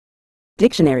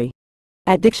Dictionary.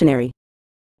 At dictionary.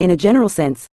 In a general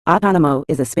sense, autónomo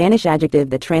is a Spanish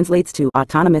adjective that translates to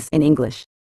autonomous in English.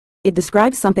 It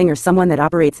describes something or someone that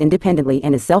operates independently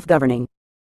and is self-governing.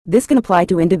 This can apply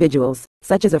to individuals,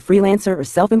 such as a freelancer or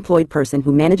self-employed person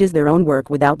who manages their own work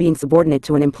without being subordinate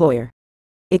to an employer.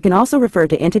 It can also refer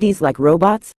to entities like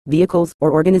robots, vehicles,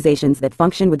 or organizations that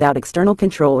function without external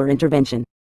control or intervention.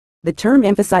 The term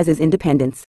emphasizes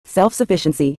independence,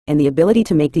 self-sufficiency, and the ability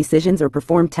to make decisions or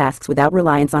perform tasks without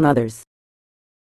reliance on others.